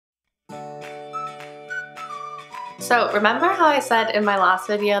So remember how I said in my last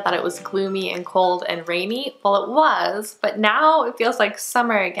video that it was gloomy and cold and rainy? Well, it was, but now it feels like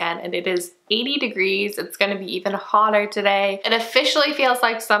summer again and it is 80 degrees. It's gonna be even hotter today. It officially feels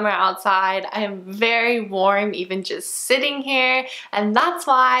like summer outside. I am very warm even just sitting here, and that's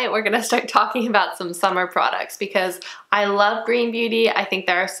why we're gonna start talking about some summer products because I love green beauty. I think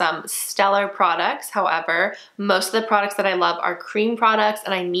there are some stellar products. However, most of the products that I love are cream products,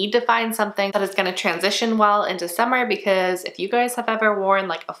 and I need to find something that is gonna transition well into summer because if you guys have ever worn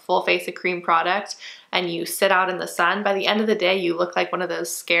like a full face of cream product and you sit out in the sun, by the end of the day you look like one of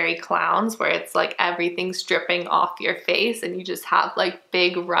those scary clowns where it's like everything's dripping off your face and you just have like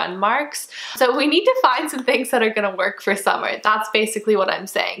big run marks. So we need to find some things that are gonna work for summer. That's basically what I'm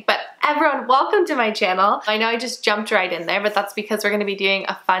saying. But everyone, welcome to my channel. I know I just jumped right in there, but that's because we're gonna be doing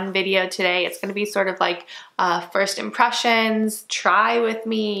a fun video today. It's gonna be sort of like first impressions, try with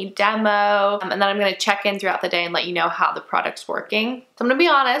me, demo, and then I'm gonna check in throughout the day and let you know how the product's working. So I'm gonna be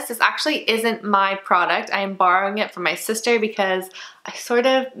honest, this actually isn't my product. I am borrowing it from my sister because I sort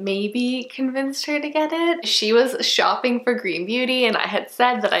of maybe convinced her to get it. She was shopping for green beauty and I had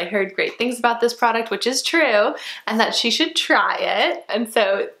said that I heard great things about this product, which is true, and that she should try it. And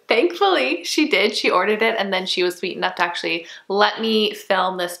so thankfully she did. She ordered it and then she was sweet enough to actually let me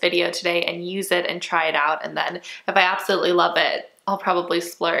film this video today and use it and try it out. And then if I absolutely love it, I'll probably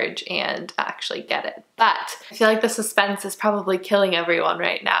splurge and actually get it. But I feel like the suspense is probably killing everyone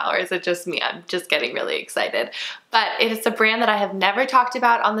right now, or is it just me? I'm just getting really excited. But it is a brand that I have never talked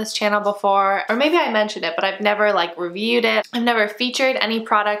about on this channel before, or maybe I mentioned it, but I've never like reviewed it. I've never featured any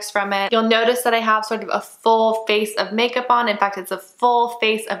products from it. You'll notice that I have sort of a full face of makeup on. In fact, it's a full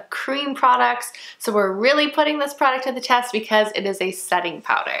face of cream products. So we're really putting this product to the test because it is a setting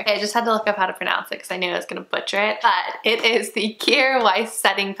powder. Okay, I just had to look up how to pronounce it because I knew I was gonna butcher it, but it is the Kjaer Weis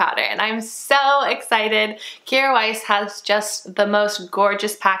setting powder, and I'm so excited. Kjaer Weis has just the most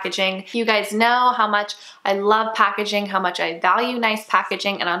gorgeous packaging. You guys know how much I love packaging, how much I value nice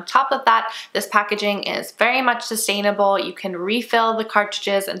packaging, and on top of that, this packaging is very much sustainable. You can refill the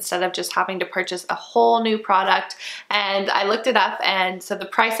cartridges instead of just having to purchase a whole new product. And I looked it up, and so the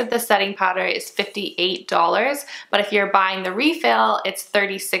price of this setting powder is $58, but if you're buying the refill, it's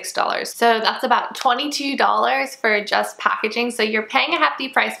 $36. So that's about $22 for just packaging. So you're paying a hefty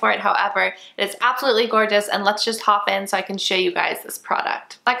price for it. However, it is absolutely gorgeous, and let's just hop in so I can show you guys this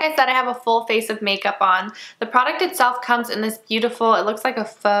product. Like I said, I have a full face of makeup on. The product itself comes in this beautiful, it looks like a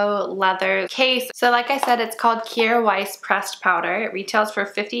faux leather case. So like I said, it's called Kjaer Weis pressed powder. It retails for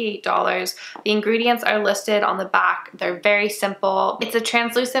 $58. The ingredients are listed on the back. They're very simple. It's a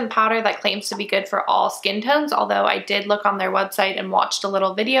translucent powder that claims to be good for all skin tones, although I did look on their website and watched a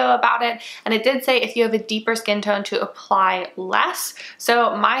little video about it, and it did say if you have a deeper skin tone to apply less.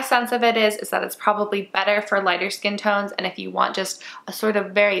 So my sense of it is that it's probably better for lighter skin tones, and if you want just a sort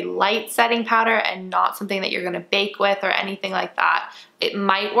of very light setting powder and not something that you're gonna bake with or anything like that, it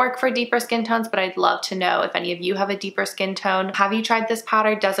might work for deeper skin tones, but I'd love to know if any of you have a deeper skin tone. Have you tried this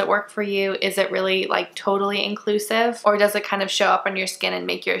powder? Does it work for you? Is it really like totally inclusive? Or does it kind of show up on your skin and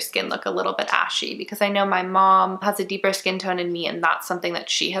make your skin look a little bit ashy? Because I know my mom has a deeper skin tone than me, and that's something that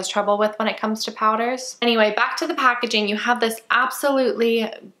she has trouble with when it comes to powders. Anyway, back to the packaging. You have this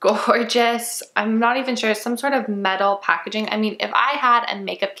absolutely gorgeous, I'm not even sure, some sort of metal packaging. I mean, if I had a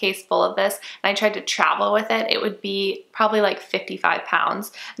makeup case full of this and I tried to travel with it, it would be probably like 55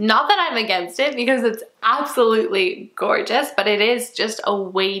 pounds. Not that I'm against it because it's absolutely gorgeous, but it is just a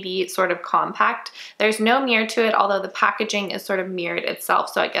weighty sort of compact. There's no mirror to it, although the packaging is sort of mirrored itself.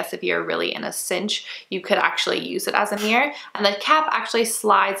 So I guess if you're really in a cinch, you could actually use it as a mirror. And the cap actually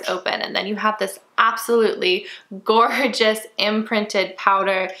slides open, and then you have this absolutely gorgeous imprinted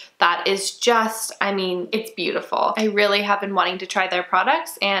powder that is just, I mean, it's beautiful. I really have been wanting to try their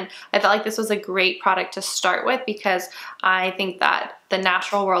products, and I felt like this was a great product to start with because I think that the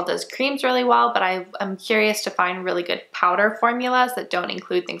natural world does creams really well, but I'm curious to find really good powder formulas that don't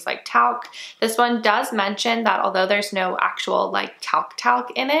include things like talc. This one does mention that although there's no actual like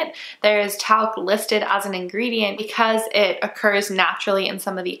talc in it, there is talc listed as an ingredient because it occurs naturally in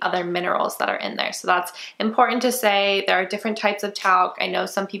some of the other minerals that are in there. So that's important to say. There are different types of talc. I know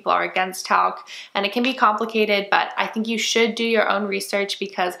some people are against talc and it can be complicated, but I think you should do your own research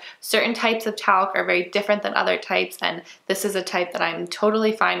because certain types of talc are very different than other types, and this is a type that I'm I'm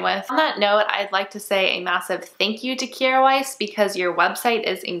totally fine with. On that note, I'd like to say a massive thank you to Kjaer Weis because your website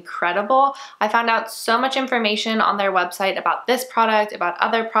is incredible. I found out so much information on their website about this product, about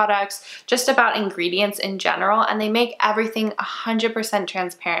other products, just about ingredients in general, and they make everything 100%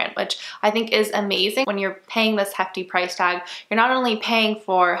 transparent, which I think is amazing. When you're paying this hefty price tag, you're not only paying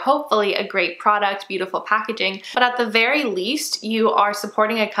for hopefully a great product, beautiful packaging, but at the very least, you are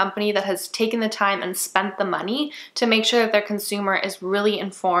supporting a company that has taken the time and spent the money to make sure that their consumer is really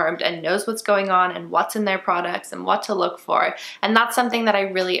informed and knows what's going on and what's in their products and what to look for. And that's something that I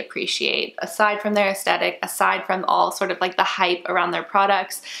really appreciate. Aside from their aesthetic, aside from all sort of like the hype around their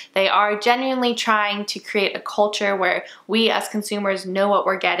products, they are genuinely trying to create a culture where we as consumers know what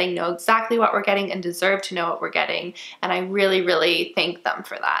we're getting, know exactly what we're getting, and deserve to know what we're getting. And I really, really thank them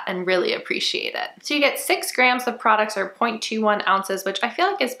for that and really appreciate it. So you get 6 grams of products, or 0.21 ounces, which I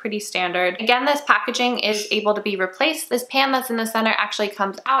feel like is pretty standard. Again, this packaging is able to be replaced. This pan that's in the center actually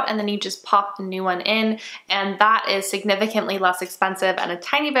comes out and then you just pop the new one in, and that is significantly less expensive and a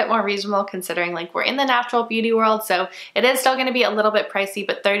tiny bit more reasonable considering like we're in the natural beauty world. So it is still gonna be a little bit pricey,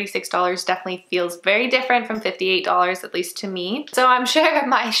 but $36 definitely feels very different from $58, at least to me. So I'm sure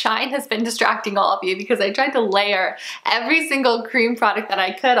my shine has been distracting all of you because I tried to layer every single cream product that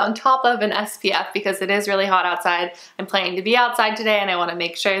I could on top of an SPF because it is really hot outside. I'm planning to be outside today and I wanna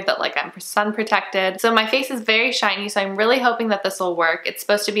make sure that like I'm sun protected. So my face is very shiny, so I'm really hoping that this will work. It's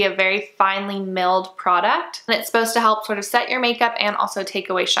supposed to be a very finely milled product, and it's supposed to help sort of set your makeup and also take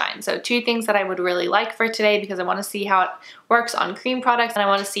away shine. So 2 things that I would really like for today, because I wanna see how it works on cream products and I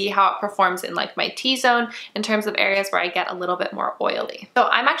wanna see how it performs in like my T-zone in terms of areas where I get a little bit more oily. So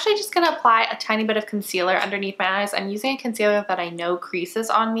I'm actually just gonna apply a tiny bit of concealer underneath my eyes. I'm using a concealer that I know creases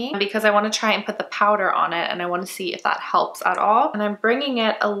on me because I wanna try and put the powder on it and I wanna see if that helps at all. And I'm bringing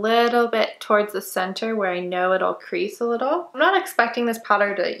it a little bit towards the center where I know it'll crease a little. I'm not expecting this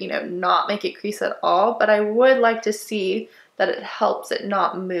powder to, you know, not make it crease at all, but I would like to see that it helps it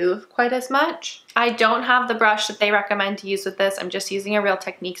not move quite as much. I don't have the brush that they recommend to use with this. I'm just using a Real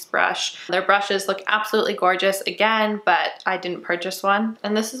Techniques brush. Their brushes look absolutely gorgeous again, but I didn't purchase one.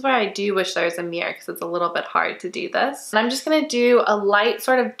 And this is where I do wish there was a mirror because it's a little bit hard to do this. And I'm just gonna do a light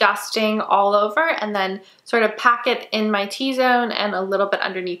sort of dusting all over and then sort of pack it in my T-zone and a little bit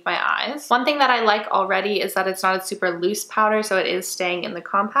underneath my eyes. One thing that I like already is that it's not a super loose powder, so it is staying in the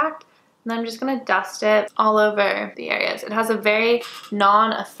compact. And I'm just gonna dust it all over the areas. It has a very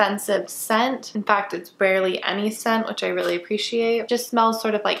non-offensive scent. In fact, it's barely any scent, which I really appreciate. It just smells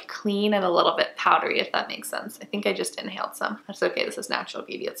sort of like clean and a little bit powdery, if that makes sense. I think I just inhaled some. That's okay, this is natural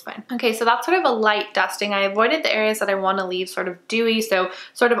beauty, it's fine. Okay, so that's sort of a light dusting. I avoided the areas that I wanna leave sort of dewy, so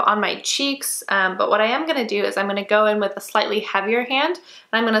sort of on my cheeks. But what I am gonna do is I'm gonna go in with a slightly heavier hand,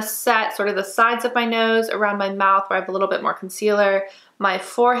 and I'm gonna set sort of the sides of my nose, around my mouth where I have a little bit more concealer, my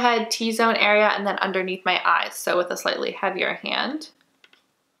forehead, T-zone area, and then underneath my eyes, so with a slightly heavier hand.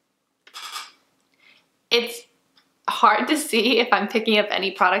 It's hard to see if I'm picking up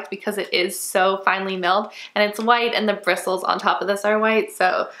any product because it is so finely milled and it's white and the bristles on top of this are white,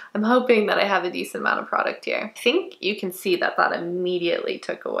 so I'm hoping that I have a decent amount of product here. I think you can see that that immediately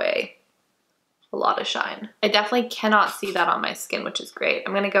took away a lot of shine. I definitely cannot see that on my skin, which is great.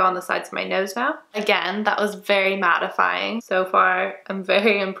 I'm gonna go on the sides of my nose now. Again, that was very mattifying. So far, I'm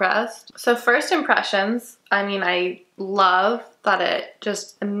very impressed. So first impressions, I mean, I love that it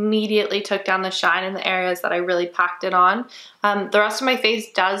just immediately took down the shine in the areas that I really packed it on. The rest of my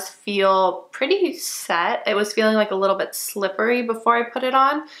face does feel pretty set. It was feeling like a little bit slippery before I put it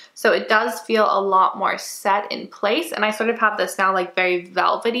on. So it does feel a lot more set in place. And I sort of have this now like very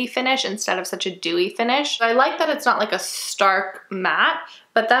velvety finish instead of such a dewy finish. I like that it's not like a stark matte.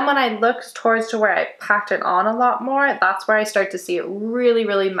 But then when I look towards to where I packed it on a lot more, that's where I start to see it really,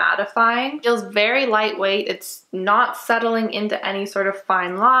 really mattifying. It feels very lightweight. It's not settling into any sort of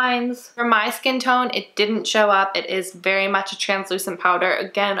fine lines. For my skin tone, it didn't show up. It is very much a translucent powder.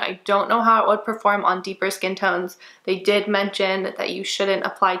 Again, I don't know how it would perform on deeper skin tones. They did mention that you shouldn't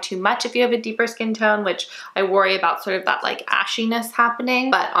apply too much if you have a deeper skin tone, which I worry about sort of that like ashiness happening.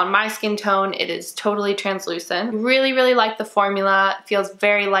 But on my skin tone, it is totally translucent. Really, really like the formula. It feels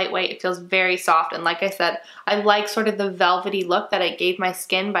very lightweight, it feels very soft, and like I said, I like sort of the velvety look that it gave my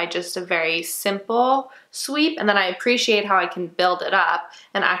skin by just a very simple sweep, and then I appreciate how I can build it up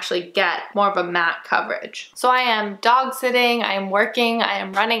and actually get more of a matte coverage. So I am dog sitting, I am working, I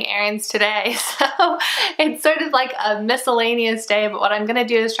am running errands today, so it's sort of like a miscellaneous day, but what I'm gonna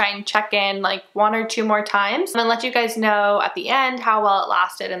do is try and check in like 1 or 2 more times and let you guys know at the end how well it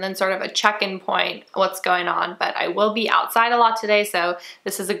lasted, and then sort of a check-in point what's going on. But I will be outside a lot today, so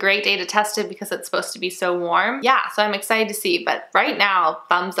this is a great day to test it because it's supposed to be so warm. Yeah, so I'm excited to see, but right now,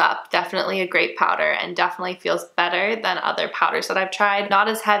 thumbs up. Definitely a great powder and definitely feels better than other powders that I've tried. Not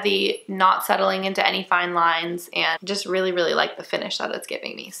as heavy, not settling into any fine lines, and just really, really like the finish that it's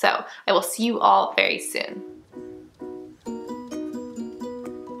giving me. So I will see you all very soon.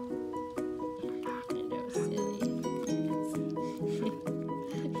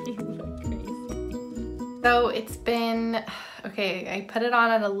 So it's been, okay, I put it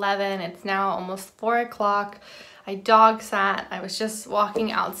on at 11. It's now almost 4 o'clock. I dog sat. I was just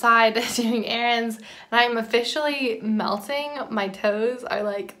walking outside doing errands, and I'm officially melting. My toes are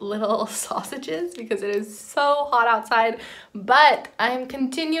like little sausages because it is so hot outside, but I'm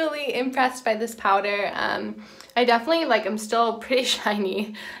continually impressed by this powder. I definitely I'm still pretty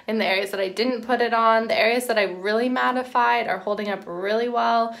shiny in the areas that I didn't put it on. The areas that I really mattified are holding up really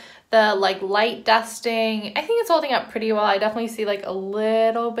well. The light dusting, I think it's holding up pretty well. I definitely see a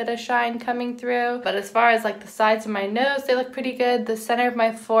little bit of shine coming through. But as far as the sides of my nose, they look pretty good. The center of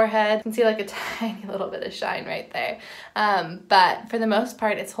my forehead, you can see a tiny little bit of shine right there. But for the most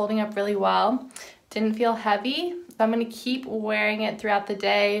part, it's holding up really well. Didn't feel heavy. So I'm gonna keep wearing it throughout the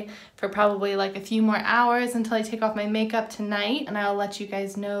day for probably a few more hours until I take off my makeup tonight, and I'll let you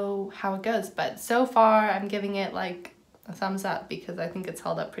guys know how it goes. But so far, I'm giving it a thumbs up because I think it's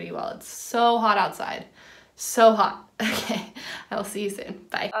held up pretty well. It's so hot outside. So hot. Okay, I will see you soon.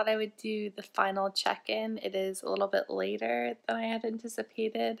 Bye. I thought I would do the final check-in. It is a little bit later than I had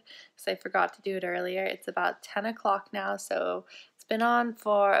anticipated because I forgot to do it earlier. It's about 10 o'clock now, so it's been on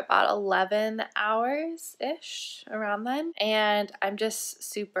for about 11 hours-ish, around then, and I'm just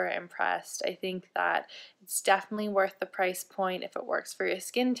super impressed. I think that it's definitely worth the price point if it works for your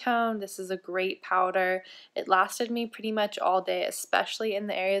skin tone. This is a great powder. It lasted me pretty much all day, especially in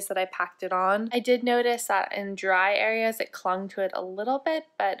the areas that I packed it on. I did notice that in dry areas it clung to it a little bit,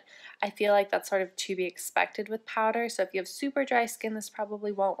 but I feel like that's sort of to be expected with powder. So if you have super dry skin, this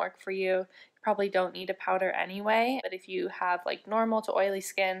probably won't work for you. Probably don't need a powder anyway, but if you have normal to oily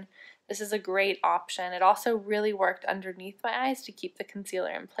skin, this is a great option. It also really worked underneath my eyes to keep the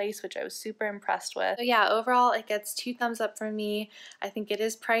concealer in place, which I was super impressed with. So yeah, overall it gets 2 thumbs up from me. I think it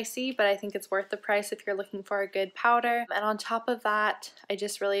is pricey, but I think it's worth the price if you're looking for a good powder. And on top of that, I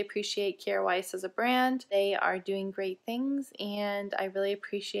just really appreciate Kjaer Weis as a brand. They are doing great things, and I really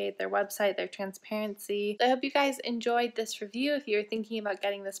appreciate their website, their transparency. So I hope you guys enjoyed this review. If you're thinking about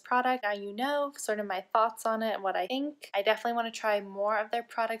getting this product, now you know sort of my thoughts on it and what I think. I definitely want to try more of their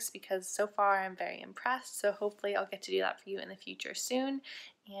products because so far I'm very impressed. So hopefully I'll get to do that for you in the future soon.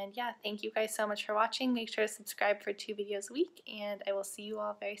 And yeah, thank you guys so much for watching. Make sure to subscribe for 2 videos a week, and I will see you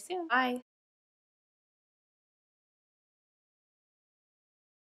all very soon. Bye!